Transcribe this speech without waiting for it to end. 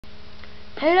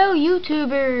Hello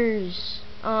YouTubers!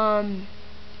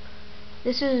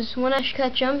 This is One Ash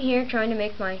Ketchum here trying to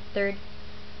make my third,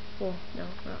 well, no,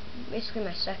 basically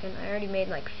my second. I already made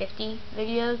like 50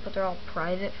 videos, but they're all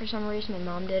private for some reason. My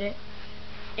mom did it.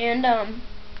 And,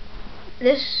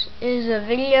 this is a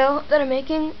video that I'm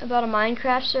making about a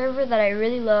Minecraft server that I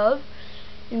really love.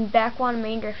 And Backwahn,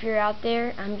 Mainder, if you're out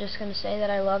there, I'm just going to say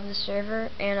that I love the server,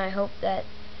 and I hope that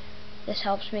this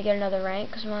helps me get another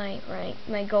rank, because my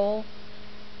goal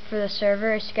for the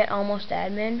server is to get almost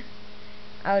admin.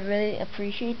 I would really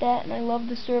appreciate that, and I love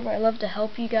the server. I love to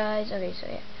help you guys. Okay, so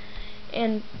yeah.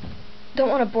 And don't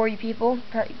want to bore you people.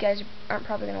 You guys aren't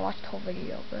probably going to watch the whole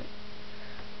video, but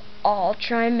I'll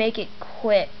try and make it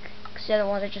quick, because the other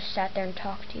ones I just sat there and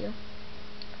talked to you.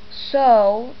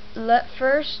 So, let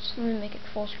me make it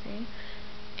full screen.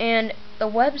 And the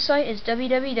website is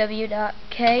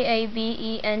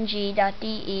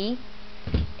www.kabeng.de,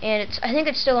 and I think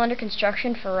it's still under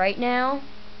construction for right now,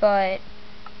 but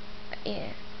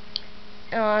yeah,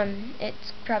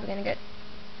 it's probably gonna get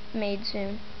made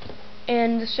soon.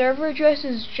 And the server address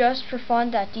is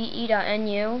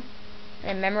justforfun.de.nu, and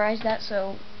I memorized that,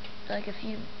 so like if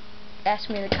you ask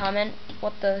me in the comment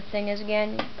what the thing is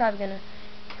again, you're probably gonna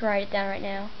write it down right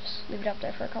now. Just leave it up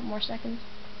there for a couple more seconds.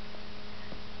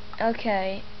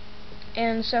 Okay,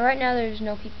 and so right now there's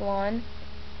no people on,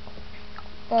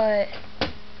 but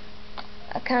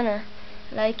I kinda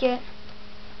like it.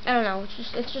 I don't know,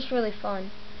 it's just really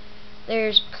fun.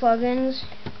 There's plugins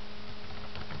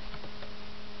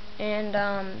and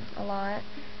a lot.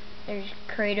 There's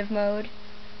creative mode,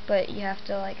 but you have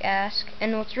to like ask.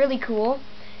 And what's really cool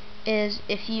is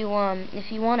if you want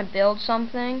to build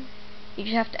something, you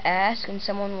just have to ask, and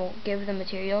someone will give the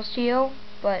materials to you.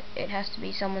 But it has to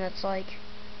be someone that's like,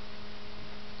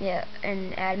 yeah,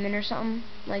 an admin or something.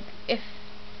 Like if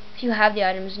you have the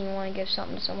items and you want to give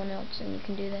something to someone else, then you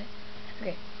can do that.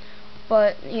 Okay,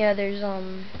 but yeah, there's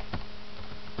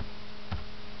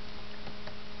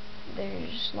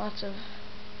lots of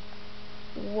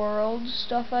world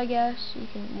stuff, I guess. You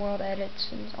can world edits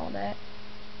and all that.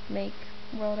 Make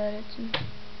world edits and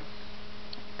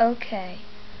okay.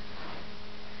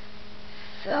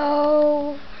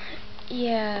 So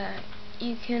yeah,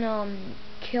 you can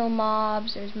kill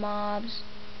mobs. There's mobs.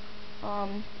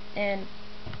 And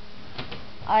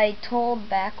I told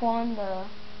Backwahn,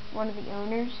 one of the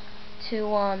owners,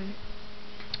 to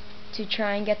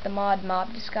try and get the mob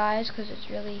disguise, because it's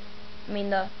really,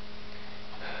 the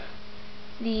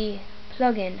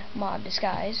plugin mob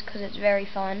disguise, because it's very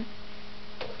fun,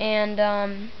 and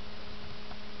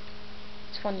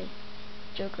it's fun to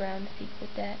joke around with people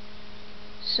with that.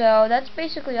 So that's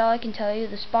basically all I can tell you.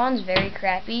 The spawn's very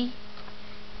crappy,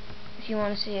 if you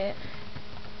want to see it.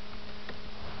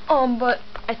 But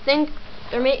I think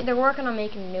they're working on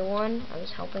making a new one. I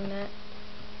was helping that.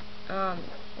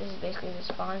 This is basically the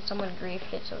spawn. Someone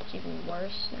griefed it, so it's even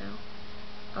worse now.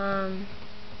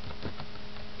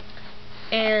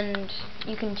 And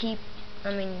you can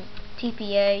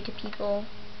TPA to people,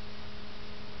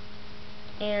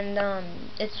 and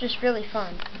it's just really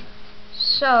fun.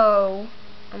 So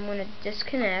I'm gonna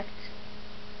disconnect,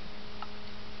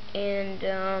 and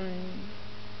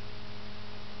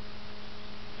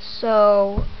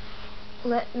so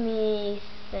let me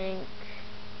think.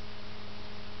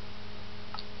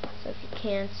 So if you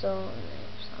cancel,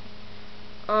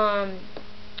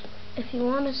 if you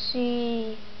want to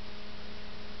see,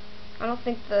 I don't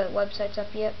think the website's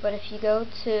up yet, but if you go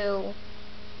to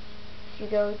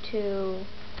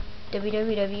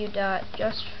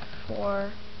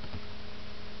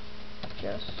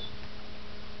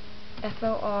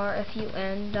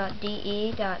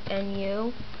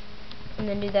and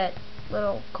then do that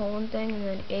little colon thing, and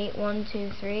then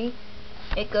 8123,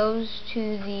 it goes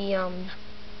to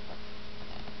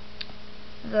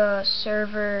the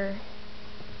server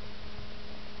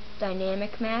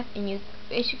dynamic map, and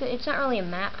it's not really a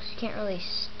map because you can't really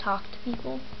talk to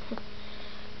people,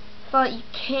 but you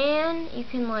can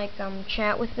like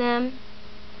chat with them.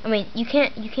 You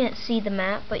can't see the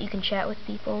map, but you can chat with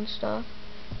people and stuff.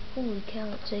 Holy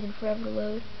cow, it's taking forever to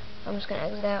load. I'm just gonna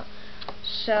exit out.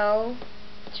 So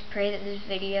let's pray that this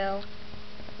video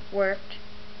worked,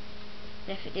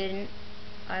 and if it didn't,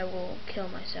 I will kill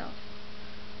myself.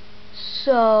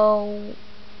 So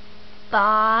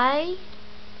bye,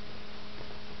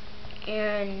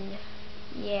 and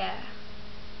yeah,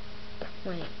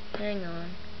 wait, hang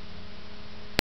on.